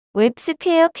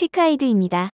웹스퀘어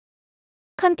퀵하이드입니다.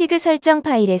 config 설정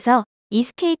파일에서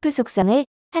escape 속성을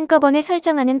한꺼번에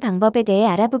설정하는 방법에 대해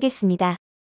알아보겠습니다.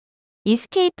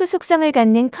 escape 속성을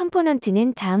갖는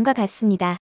컴포넌트는 다음과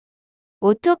같습니다.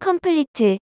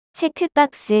 AutoComplete,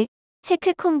 CheckBox,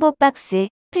 CheckComboBox,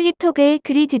 FlipToggle,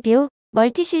 GridView,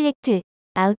 MultiSelect,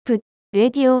 Output,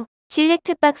 Radio,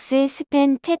 SelectBox,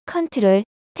 Span, TabControl,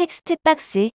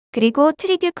 TextBox, 그리고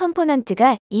TreeView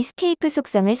컴포넌트가 escape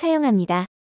속성을 사용합니다.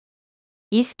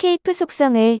 escape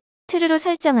속성을 true로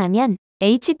설정하면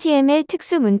HTML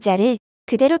특수 문자를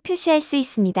그대로 표시할 수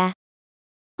있습니다.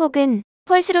 혹은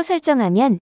false로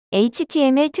설정하면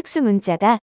HTML 특수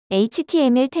문자가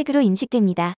HTML 태그로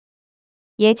인식됩니다.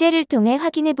 예제를 통해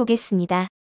확인해 보겠습니다.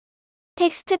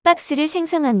 텍스트박스를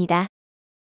생성합니다.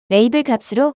 레이블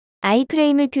값으로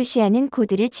iframe을 표시하는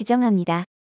코드를 지정합니다.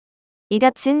 이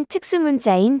값은 특수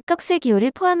문자인 꺽쇠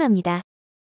기호를 포함합니다.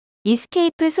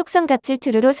 escape 속성 값을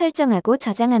true로 설정하고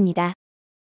저장합니다.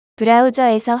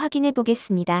 브라우저에서 확인해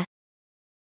보겠습니다.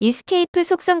 escape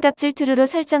속성 값을 true로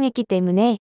설정했기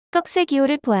때문에 꺽쇠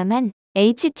기호를 포함한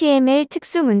HTML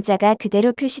특수 문자가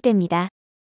그대로 표시됩니다.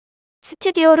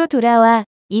 스튜디오로 돌아와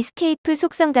escape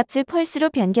속성 값을 false로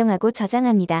변경하고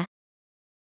저장합니다.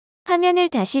 화면을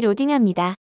다시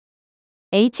로딩합니다.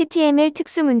 HTML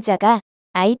특수 문자가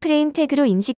iframe 태그로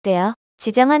인식되어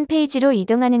지정한 페이지로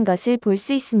이동하는 것을 볼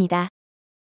수 있습니다.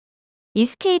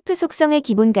 escape 속성의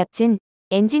기본 값은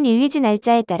엔진 릴리즈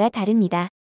날짜에 따라 다릅니다.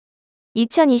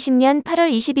 2020년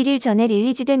 8월 21일 전에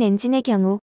릴리즈된 엔진의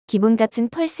경우 기본 값은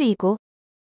false이고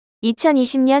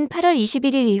 2020년 8월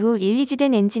 21일 이후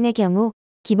릴리즈된 엔진의 경우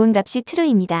기본 값이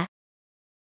true입니다.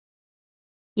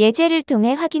 예제를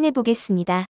통해 확인해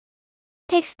보겠습니다.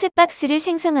 텍스트박스를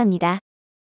생성합니다.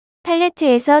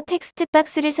 팔레트에서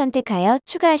텍스트박스를 선택하여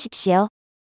추가하십시오.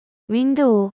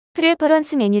 윈도우,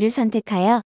 프레퍼런스 메뉴를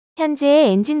선택하여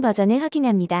현재의 엔진 버전을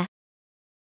확인합니다.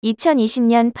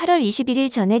 2020년 8월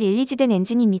 21일 전에 릴리즈된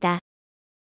엔진입니다.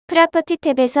 프로퍼티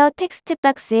탭에서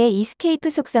텍스트박스의 escape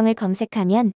속성을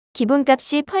검색하면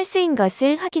기본값이 false인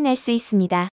것을 확인할 수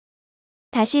있습니다.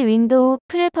 다시 윈도우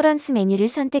프레퍼런스 메뉴를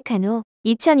선택한 후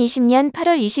 2020년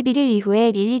 8월 21일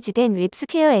이후에 릴리즈된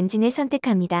웹스퀘어 엔진을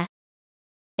선택합니다.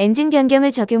 엔진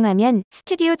변경을 적용하면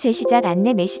스튜디오 재시작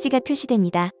안내 메시지가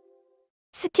표시됩니다.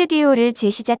 스튜디오를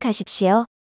재시작하십시오.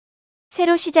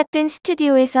 새로 시작된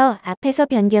스튜디오에서 앞에서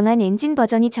변경한 엔진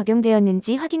버전이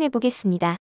적용되었는지 확인해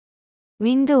보겠습니다.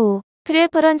 윈도우,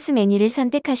 프레퍼런스 메뉴를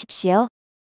선택하십시오.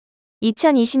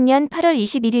 2020년 8월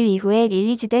 21일 이후에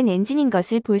릴리즈된 엔진인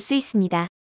것을 볼 수 있습니다.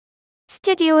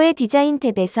 스튜디오의 디자인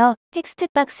탭에서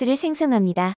텍스트박스를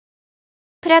생성합니다.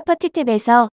 프로퍼티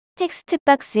탭에서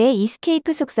텍스트박스의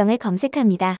escape 속성을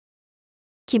검색합니다.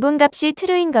 기본값이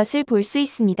true인 것을 볼 수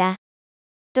있습니다.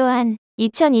 또한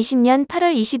 2020년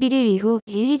 8월 21일 이후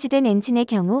릴리즈된 엔진의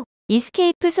경우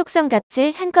escape 속성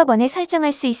값을 한꺼번에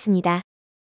설정할 수 있습니다.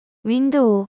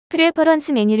 윈도우,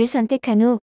 프레퍼런스 메뉴를 선택한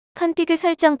후 config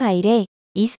설정 파일에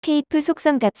escape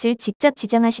속성 값을 직접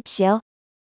지정하십시오.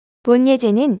 본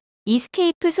예제는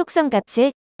escape 속성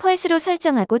값을 false로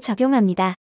설정하고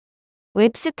적용합니다.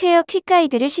 웹스퀘어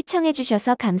퀵가이드를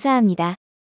시청해주셔서 감사합니다.